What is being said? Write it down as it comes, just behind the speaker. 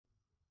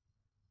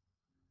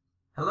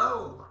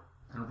Hello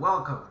and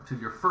welcome to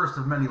your first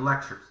of many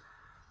lectures.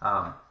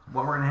 What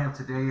we're going to have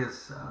today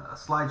is a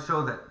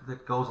slideshow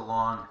that goes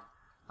along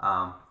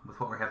with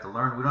what we have to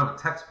learn. We don't have a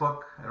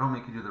textbook. I don't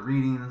make you do the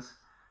readings.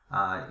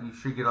 You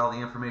should get all the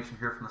information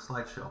here from the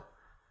slideshow.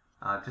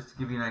 Just to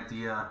give you an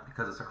idea,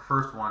 because it's our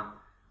first one,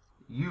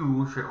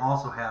 you should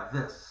also have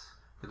this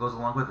that goes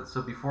along with it.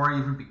 So before I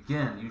even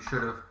begin, you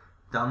should have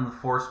done the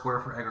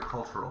Foursquare for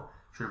agricultural.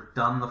 You should have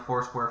done the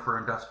Foursquare for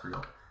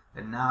industrial.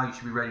 And now you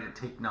should be ready to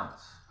take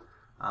notes.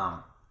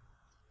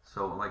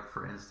 So like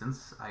for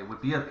instance, I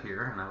would be up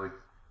here and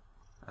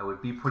I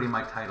would be putting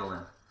my title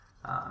in.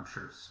 I'm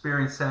sure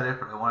Sperian said it,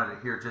 but I wanted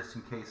to hear just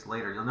in case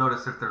later. You'll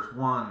notice that there's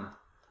 1,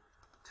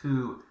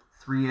 2,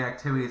 3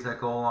 activities that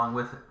go along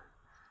with it.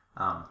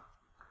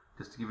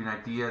 Just to give you an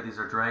idea, these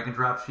are drag and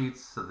drop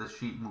sheets. So this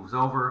sheet moves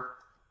over,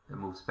 it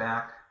moves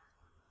back.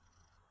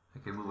 I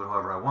can move it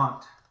however I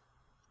want.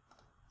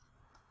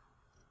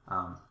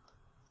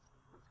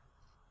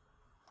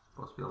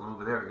 Supposed to be able to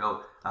move it. There we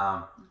go.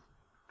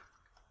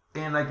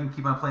 And I can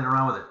keep on playing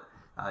around with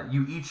it.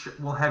 You each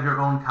will have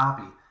your own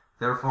copy.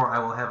 Therefore, I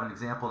will have an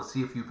example to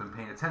see if you've been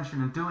paying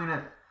attention and doing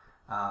it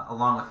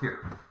along with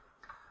here.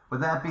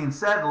 With that being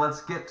said,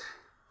 let's get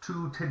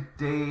to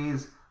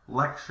today's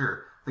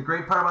lecture. The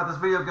great part about this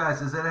video,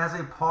 guys, is that it has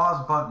a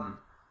pause button.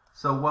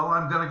 So while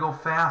I'm going to go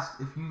fast,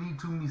 if you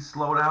need me to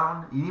slow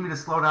down, you need me to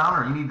slow down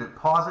or you need to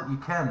pause it, you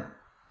can.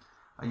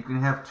 You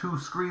can have 2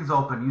 screens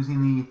open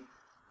using the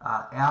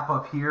app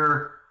up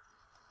here.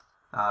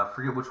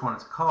 Forget which one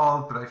it's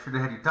called, but I should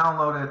have had you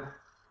download it.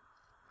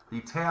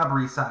 The Tab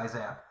Resize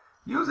app.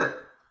 Use it.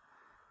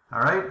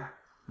 Alright?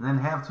 And then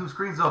have 2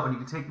 screens open. You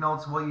can take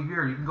notes while you're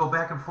here. You can go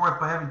back and forth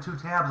by having 2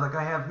 tabs like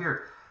I have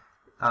here.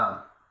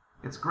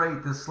 It's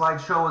great. This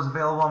slideshow is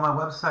available on my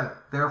website.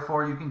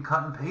 Therefore, you can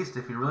cut and paste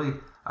if you really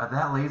are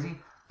that lazy.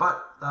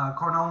 But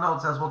Cornell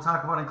notes, as we'll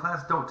talk about in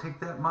class, don't take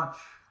that much.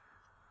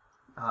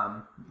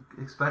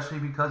 Especially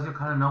because you'll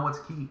kind of know what's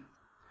key.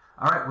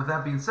 Alright, with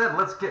that being said,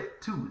 let's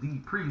get to the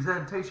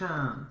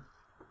presentation.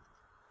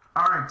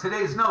 Alright,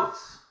 today's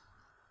notes,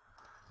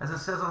 as it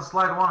says on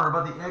slide 1, are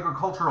about the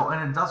agricultural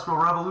and industrial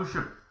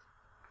revolution.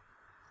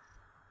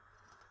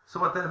 So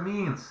what that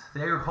means,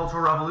 the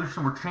agricultural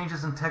revolution were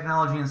changes in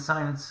technology and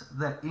science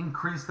that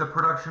increased the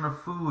production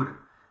of food.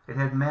 It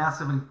had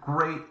massive and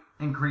great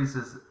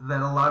increases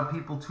that allowed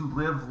people to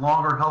live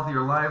longer,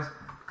 healthier lives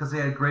because they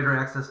had greater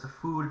access to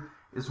food,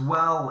 as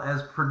well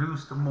as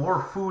produced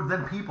more food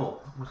than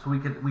people, so we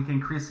can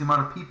increase the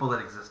amount of people that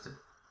existed.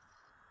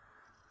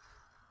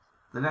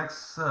 The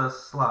next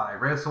slide,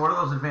 right? So what do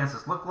those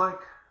advances look like?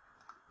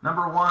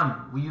 Number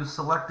 1, we use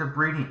selective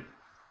breeding.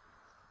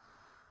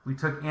 We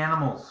took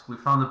animals, we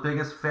found the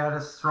biggest,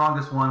 fattest,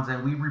 strongest ones,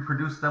 and we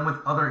reproduced them with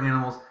other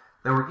animals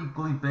that were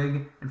equally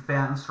big and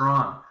fat and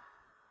strong.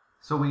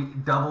 So we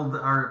doubled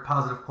our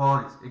positive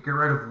qualities. It got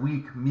rid of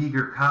weak,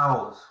 meager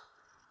cows.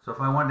 So if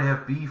I wanted to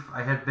have beef,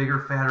 I had bigger,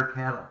 fatter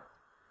cattle.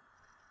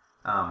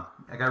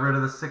 I got rid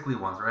of the sickly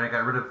ones, right? I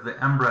got rid of the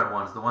inbred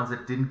ones, the ones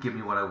that didn't give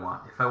me what I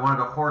want. If I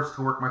wanted a horse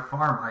to work my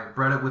farm, I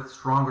bred it with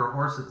stronger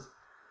horses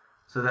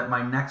so that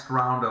my next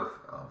round of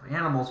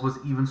animals was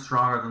even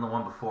stronger than the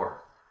one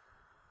before.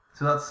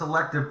 So that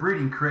selective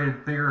breeding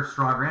created bigger,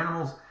 stronger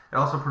animals. It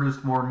also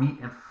produced more meat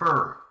and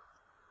fur,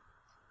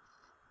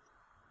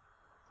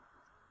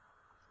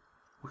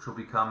 which will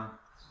become,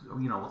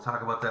 we'll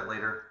talk about that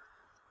later.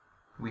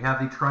 We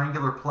have the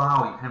triangular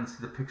plow. You can see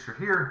the picture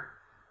here.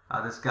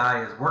 This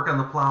guy is working on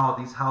the plow.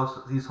 These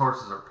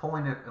horses are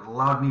pulling it. It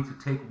allowed me to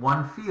take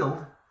one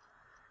field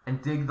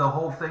and dig the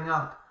whole thing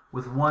up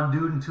with one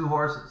dude and 2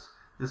 horses.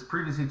 This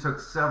previously took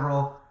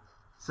several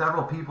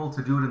people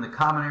to do it in the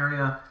common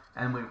area,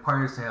 and it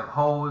required us to have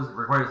hoes. It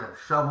required us to have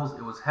shovels.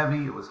 It was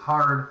heavy. It was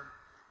hard.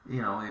 It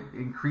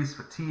increased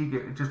fatigue.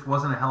 It just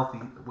wasn't a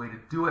healthy way to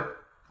do it.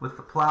 With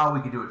the plow,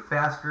 we could do it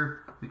faster.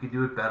 We could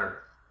do it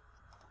better.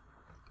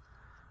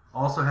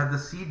 Also had the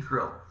seed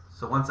drill.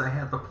 So once I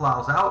had the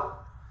plows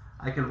out,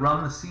 I could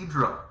run the seed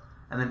drill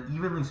and then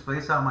evenly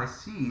space out my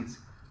seeds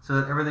so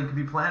that everything could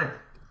be planted.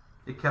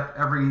 It kept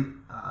every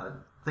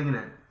thing in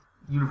a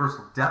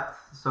universal depth,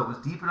 so it was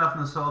deep enough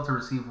in the soil to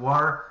receive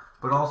water,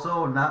 but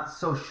also not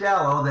so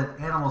shallow that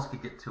animals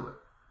could get to it.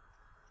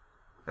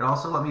 It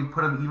also let me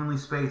put them evenly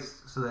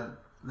spaced so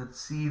that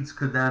seeds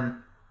could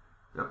then,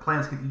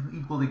 plants could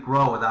equally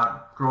grow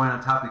without growing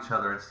on top of each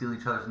other and steal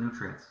each other's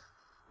nutrients.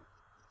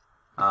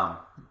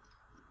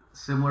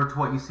 Similar to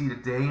what you see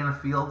today in a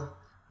field,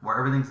 where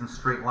everything's in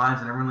straight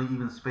lines and everything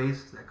even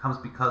spaced. That comes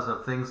because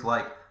of things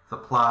like the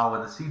plow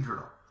and the seed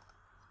drill.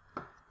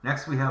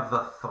 Next we have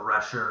the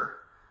thresher.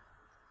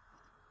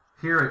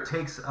 Here it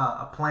takes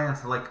a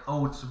plant like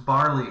oats,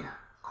 barley,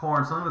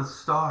 corn, something with a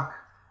stalk,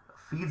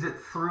 feeds it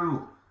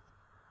through.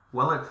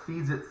 While it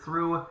feeds it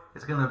through,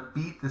 it's going to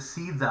beat the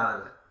seeds out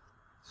of it.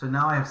 So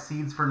now I have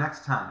seeds for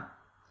next time.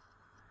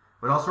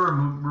 But also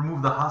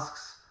remove the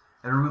husks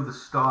and remove the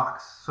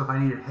stalks. So if I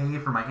needed hay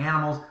for my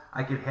animals,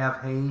 I could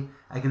have hay.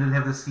 I can then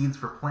have the seeds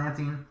for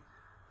planting.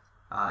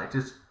 It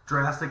just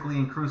drastically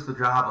increased the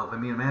job of,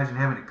 imagine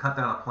having to cut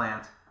down a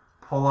plant,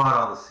 pull out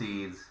all the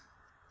seeds,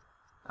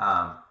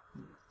 um,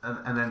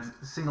 and then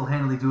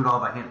single-handedly do it all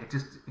by hand. It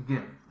just,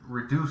 again,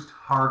 reduced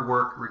hard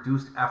work,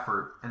 reduced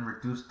effort, and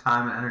reduced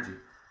time and energy.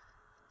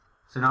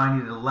 So now I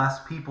needed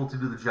less people to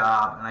do the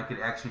job, and I could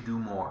actually do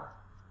more.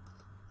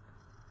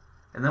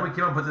 And then we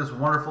came up with this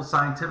wonderful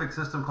scientific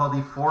system called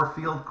the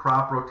 4-field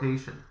crop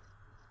rotation.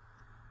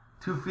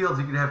 2 fields,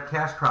 you could have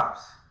cash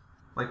crops,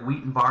 like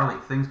wheat and barley,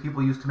 things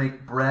people used to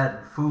make bread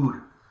and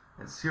food,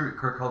 and cereal,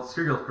 called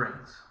cereal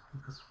grains.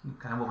 That's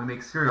kind of what we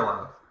make cereal out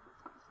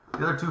of.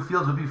 The other 2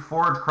 fields would be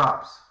forage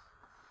crops,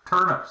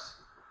 turnips,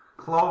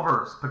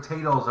 clovers,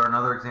 potatoes are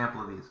another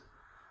example of these.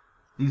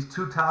 These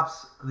two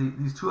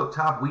up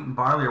top, wheat and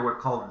barley, are what are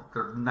called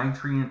they're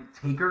nutrient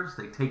takers.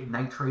 They take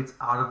nitrates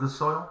out of the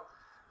soil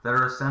that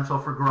are essential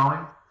for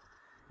growing.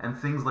 And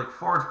things like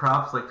forage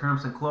crops, like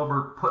turnips and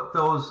clover, put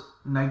those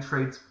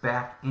nitrates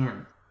back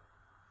in.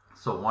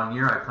 So one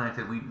year I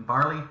planted wheat and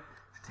barley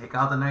to take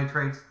out the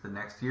nitrates. The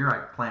next year I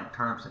plant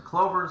turnips and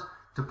clovers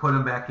to put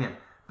them back in.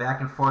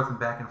 Back and forth and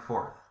back and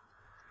forth.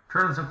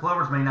 Turnips and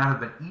clovers may not have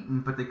been eaten,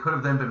 but they could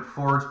have then been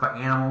foraged by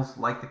animals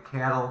like the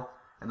cattle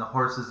and the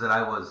horses that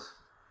I was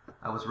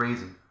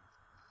raising.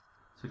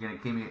 So again,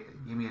 it gave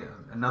me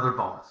another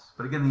bonus.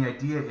 But again, the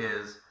idea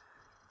is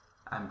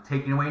I'm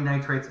taking away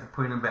nitrates and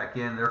putting them back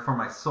in. Therefore,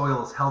 my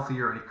soil is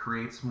healthier and it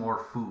creates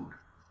more food.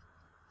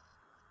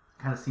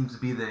 Kind of seems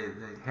to be the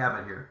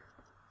habit here.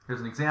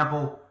 Here's an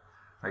example.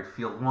 Right,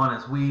 field 1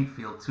 is wheat,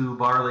 field 2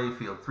 barley,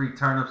 field 3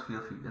 turnips,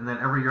 and then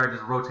every year I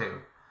just rotate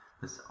them.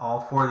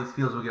 All 4 of these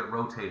fields will get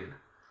rotated.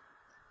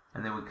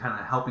 And then we kind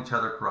of help each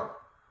other grow.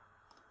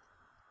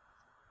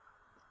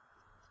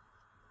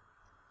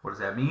 What does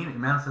that mean? It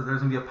means that there's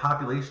going to be a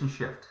population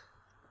shift.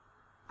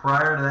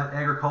 Prior to that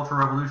agricultural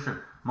revolution,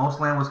 most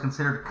land was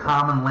considered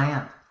common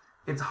land.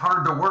 It's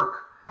hard to work.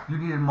 You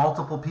needed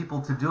multiple people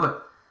to do it.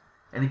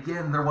 And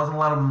again, there wasn't a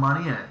lot of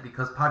money in it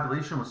because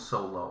population was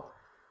so low.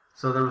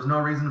 So there was no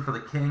reason for the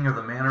king or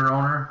the manor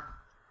owner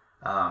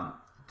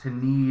to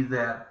need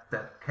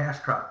that cash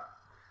crop.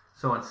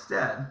 So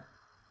instead,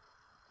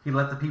 he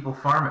let the people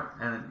farm it.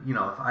 And, you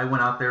know, if I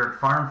went out there and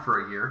farmed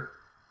for a year,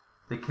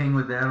 the king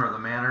would then, or the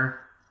manor,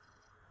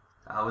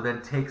 would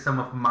then take some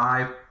of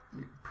my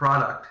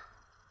product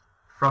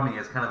from me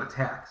as kind of a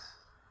tax.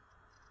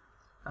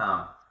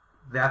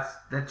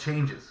 That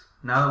changes.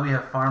 Now that we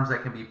have farms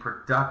that can be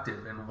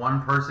productive and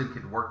one person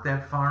can work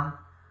that farm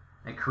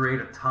and create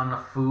a ton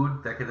of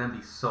food that can then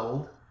be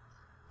sold,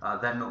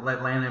 that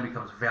land then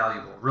becomes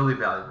valuable, really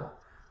valuable.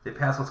 They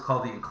pass what's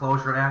called the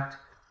Enclosure Act.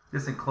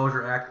 This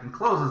Enclosure Act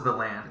encloses the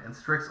land and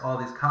restricts all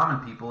these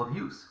common people of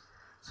use.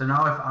 So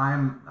now if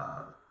I'm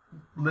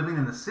living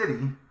in the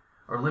city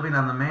or living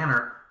on the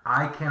manor,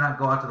 I cannot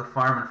go out to the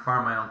farm and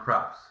farm my own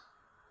crops.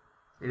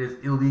 It is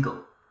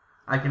illegal.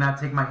 I cannot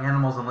take my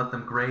animals and let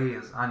them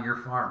graze on your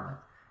farm.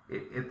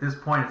 At this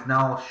point, it's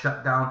now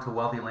shut down to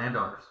wealthy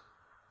landowners.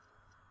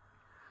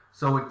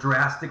 So it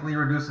drastically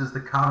reduces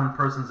the common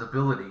person's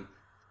ability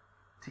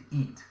to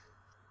eat,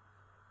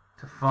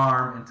 to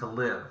farm, and to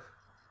live.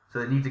 So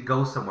they need to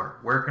go somewhere.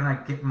 Where can I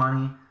get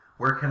money?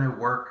 Where can I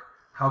work?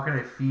 How can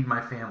I feed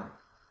my family?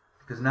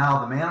 Because now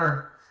the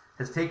manor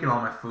has taken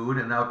all my food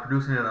and now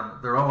producing it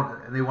on their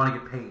own, and they want to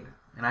get paid.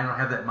 And I don't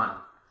have that money.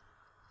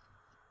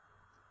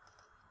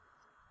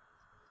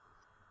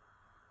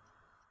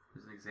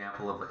 Here's an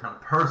example of the kind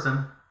of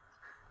person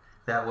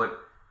that would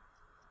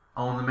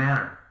own the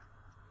manor.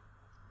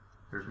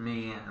 There's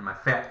me and my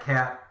fat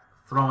cat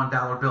throwing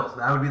dollar bills.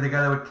 That would be the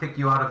guy that would kick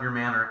you out of your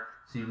manor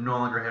so you no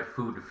longer had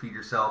food to feed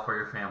yourself or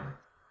your family.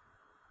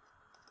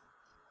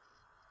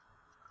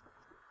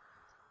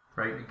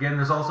 Right? Again,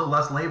 there's also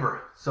less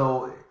labor.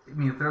 So, I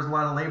mean, if there's a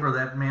lot of labor,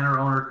 that manor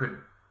owner could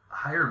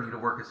hire me to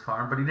work his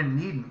farm, but he didn't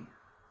need me.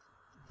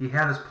 He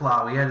had his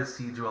plow, he had his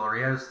seed driller,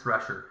 he had his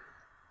thresher.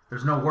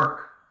 There's no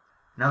work.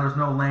 Now there's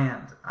no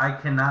land. I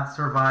cannot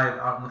survive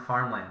out in the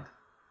farmland.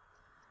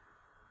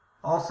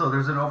 Also,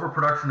 there's an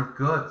overproduction of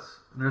goods.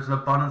 There's an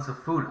abundance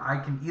of food. I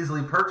can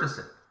easily purchase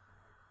it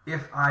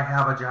if I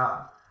have a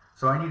job.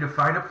 So I need to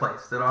find a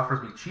place that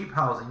offers me cheap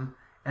housing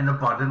and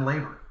abundant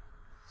labor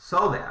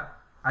so that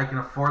I can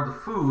afford the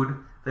food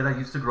that I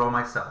used to grow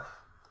myself.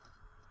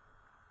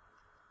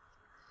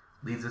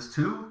 Leads us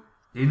to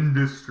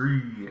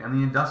industry and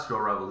the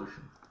Industrial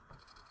Revolution.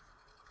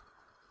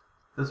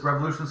 This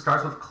revolution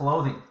starts with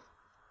clothing.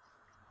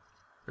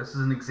 This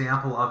is an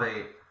example of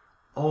a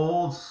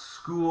old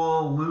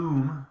school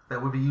loom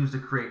that would be used to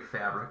create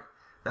fabric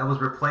that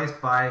was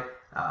replaced by,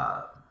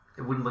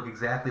 it wouldn't look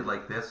exactly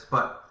like this,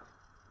 but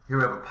here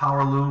we have a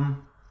power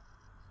loom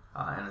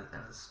and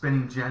a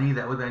spinning jenny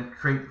that would then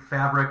create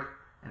fabric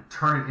and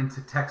turn it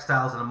into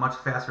textiles at a much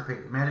faster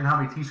pace. Imagine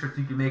how many t-shirts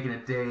you can make in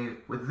a day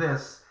with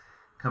this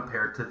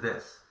compared to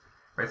this.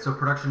 Right? So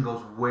production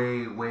goes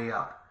way, way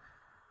up.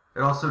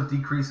 It also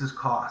decreases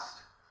cost.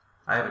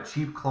 I have a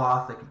cheap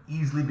cloth that can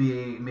easily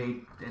be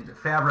made into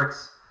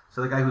fabrics.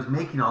 So the guy who's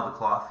making all the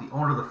cloth, the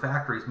owner of the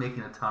factory, is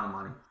making a ton of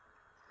money.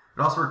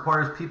 It also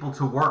requires people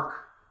to work.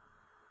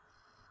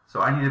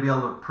 So I need to be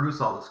able to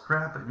produce all this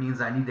crap. It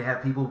means I need to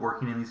have people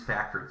working in these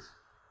factories.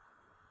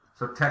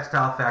 So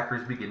textile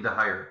factories begin to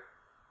hire.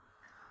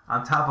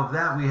 On top of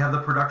that, we have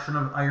the production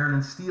of iron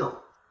and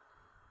steel.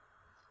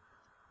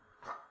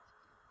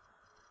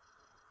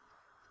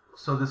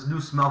 So this new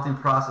smelting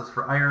process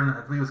for iron,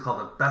 I believe it's called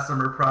the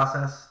Bessemer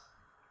process,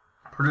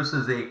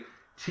 produces a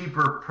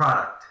cheaper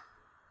product.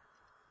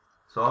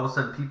 So all of a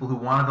sudden, people who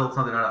want to build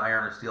something out of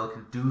iron or steel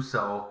can do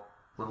so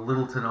with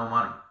little to no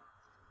money.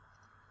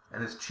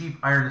 And this cheap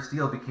iron and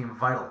steel became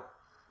vital.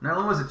 Not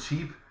only was it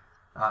cheap,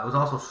 it was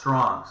also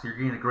strong. So you're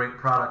getting a great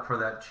product for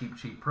that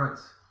cheap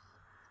price.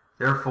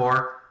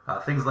 Therefore,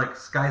 things like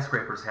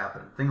skyscrapers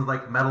happen. Things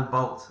like metal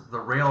boats, the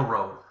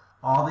railroad.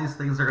 All these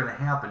things are going to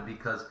happen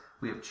because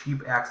we have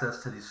cheap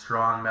access to these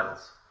strong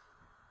metals.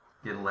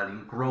 You're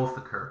letting growth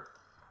occur.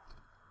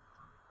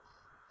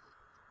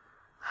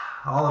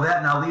 All of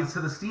that now leads to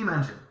the steam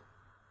engine.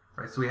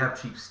 Right? So we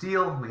have cheap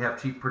steel, we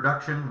have cheap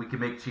production, we can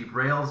make cheap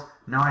rails.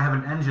 Now I have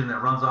an engine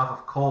that runs off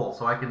of coal,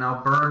 so I can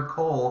now burn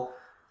coal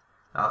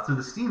through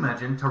the steam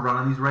engine to run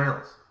on these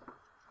rails.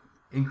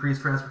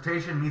 Increased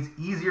transportation means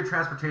easier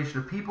transportation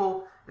of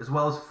people as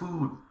well as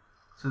food.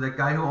 So that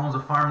guy who owns a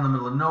farm in the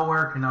middle of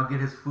nowhere can now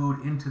get his food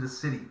into the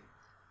city,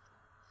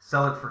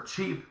 sell it for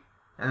cheap,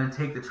 and then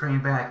take the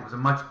train back. It was a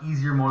much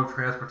easier mode of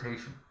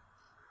transportation,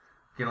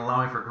 again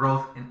allowing for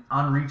growth in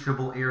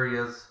unreachable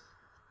areas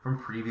from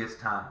previous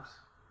times.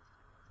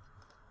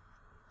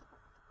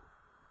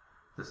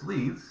 This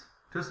leads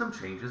to some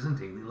changes in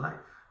daily life.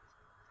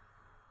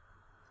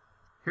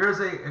 Here's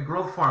a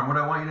growth farm. What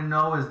I want you to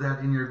know is that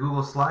in your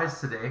Google Slides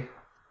today,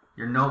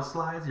 your note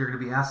slides, you're going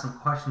to be asked some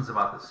questions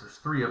about this. There's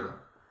 3 of them.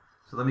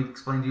 So let me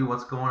explain to you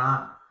what's going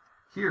on.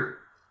 Here,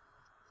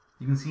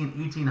 you can see in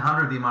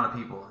 1800 the amount of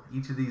people.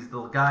 Each of these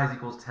little guys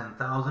equals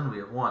 10,000. We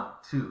have 1,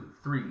 2,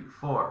 3,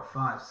 4,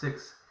 5,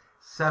 6,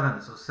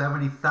 7. So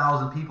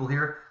 70,000 people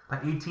here. By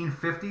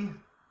 1850,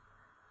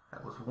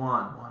 that was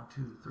 1,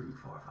 2, 3,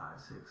 4,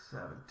 5, 6,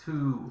 7,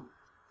 2,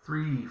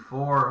 3,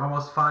 4,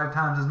 almost 5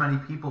 times as many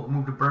people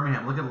moved to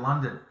Birmingham. Look at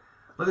London.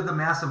 Look at the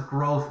massive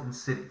growth in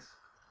cities.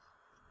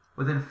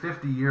 Within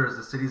 50 years,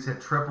 the cities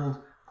had tripled,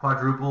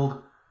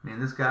 quadrupled. I mean,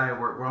 this guy,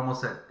 we're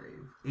almost at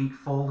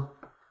 8-fold.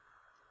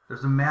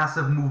 There's a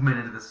massive movement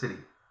into the city.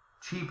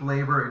 Cheap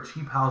labor and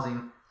cheap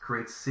housing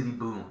creates city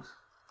booms.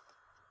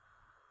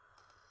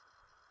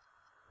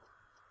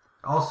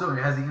 Also,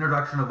 it has the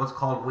introduction of what's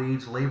called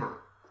wage labor.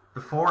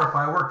 Before, if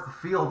I worked the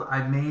field,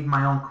 I made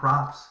my own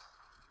crops.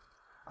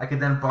 I could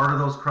then barter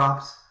those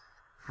crops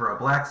for a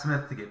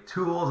blacksmith to get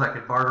tools. I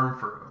could barter them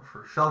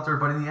for shelter.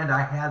 But in the end,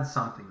 I had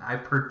something. I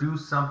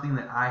produced something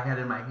that I had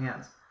in my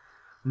hands.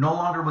 No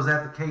longer was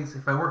that the case.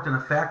 If I worked in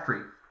a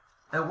factory,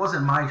 it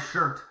wasn't my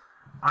shirt.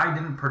 I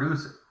didn't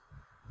produce it.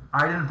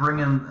 I didn't bring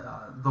in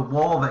the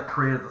wool that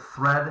created the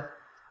thread.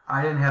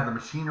 I didn't have the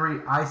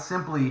machinery. I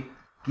simply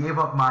gave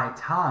up my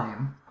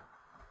time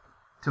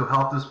to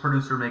help this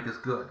producer make his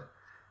good.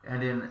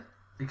 And in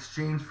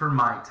exchange for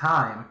my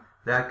time,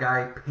 that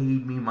guy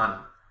paid me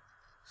money.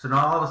 So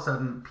now all of a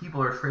sudden,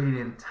 people are trading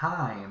in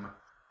time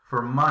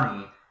for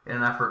money in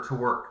an effort to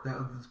work.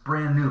 That's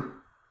brand new.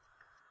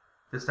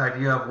 This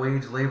idea of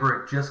wage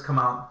labor had just come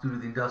out due to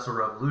the Industrial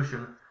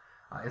Revolution.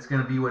 It's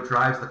going to be what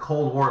drives the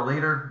Cold War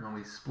later when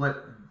we split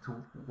to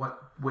what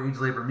wage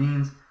labor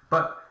means.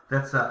 But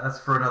that's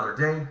for another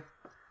day.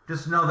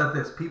 Just know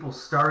that people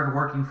started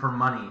working for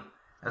money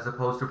as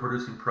opposed to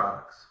producing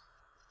products.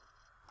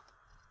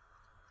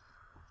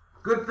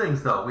 Good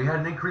things, though. We had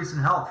an increase in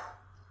health.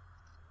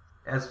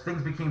 As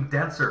things became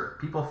denser,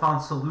 people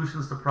found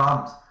solutions to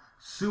problems.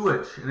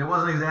 Sewage, and it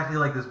wasn't exactly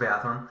like this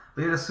bathroom,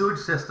 but we had a sewage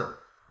system.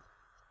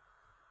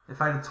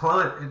 If I had a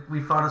toilet,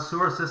 we found a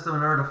sewer system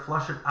in order to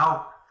flush it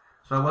out.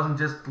 So I wasn't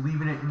just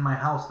leaving it in my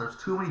house. There's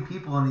too many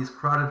people in these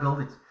crowded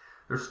buildings.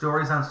 There's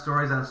stories on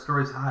stories on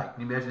stories high.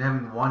 Can you imagine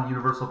having one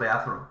universal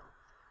bathroom?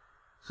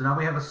 So now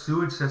we have a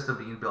sewage system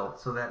being built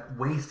so that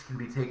waste can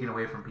be taken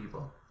away from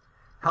people.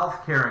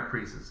 Healthcare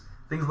increases.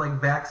 Things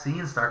like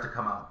vaccines start to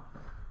come out.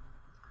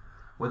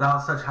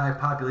 Without such high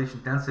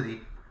population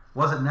density,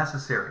 wasn't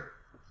necessary.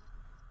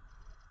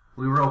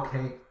 We were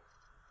okay.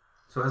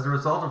 So as a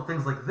result of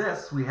things like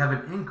this, we have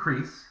an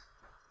increase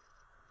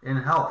in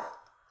health,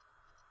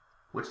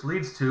 which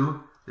leads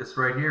to this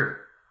right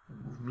here.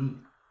 Move me.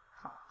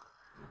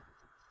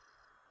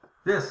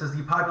 This is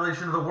the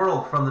population of the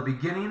world from the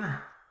beginning,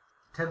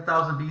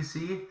 10,000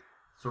 BC.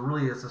 So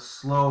really it's a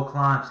slow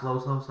climb. Slow,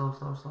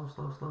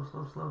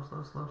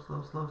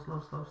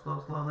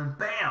 then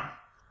bam!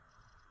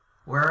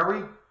 Where are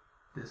we?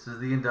 This is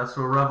the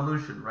Industrial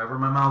Revolution, right where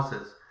my mouse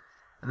is.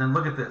 And then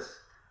look at this.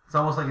 It's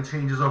almost like it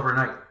changes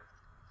overnight.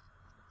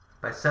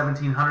 By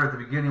 1700 at the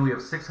beginning, we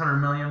have 600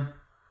 million.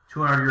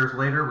 200 years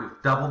later,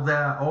 we've doubled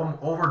that,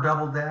 over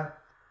doubled that.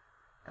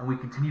 And we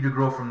continue to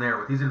grow from there.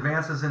 With these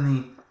advances in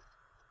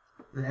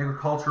the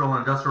agricultural and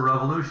industrial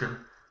revolution,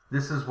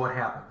 this is what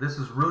happened. This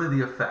is really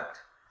the effect.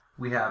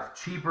 We have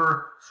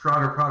cheaper,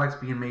 stronger products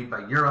being made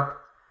by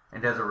Europe,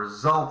 and as a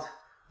result,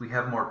 we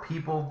have more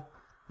people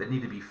that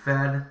need to be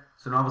fed.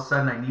 So now all of a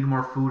sudden I need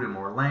more food and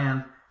more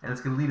land, and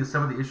it's going to lead to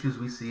some of the issues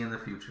we see in the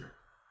future.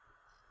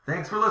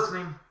 Thanks for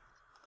listening.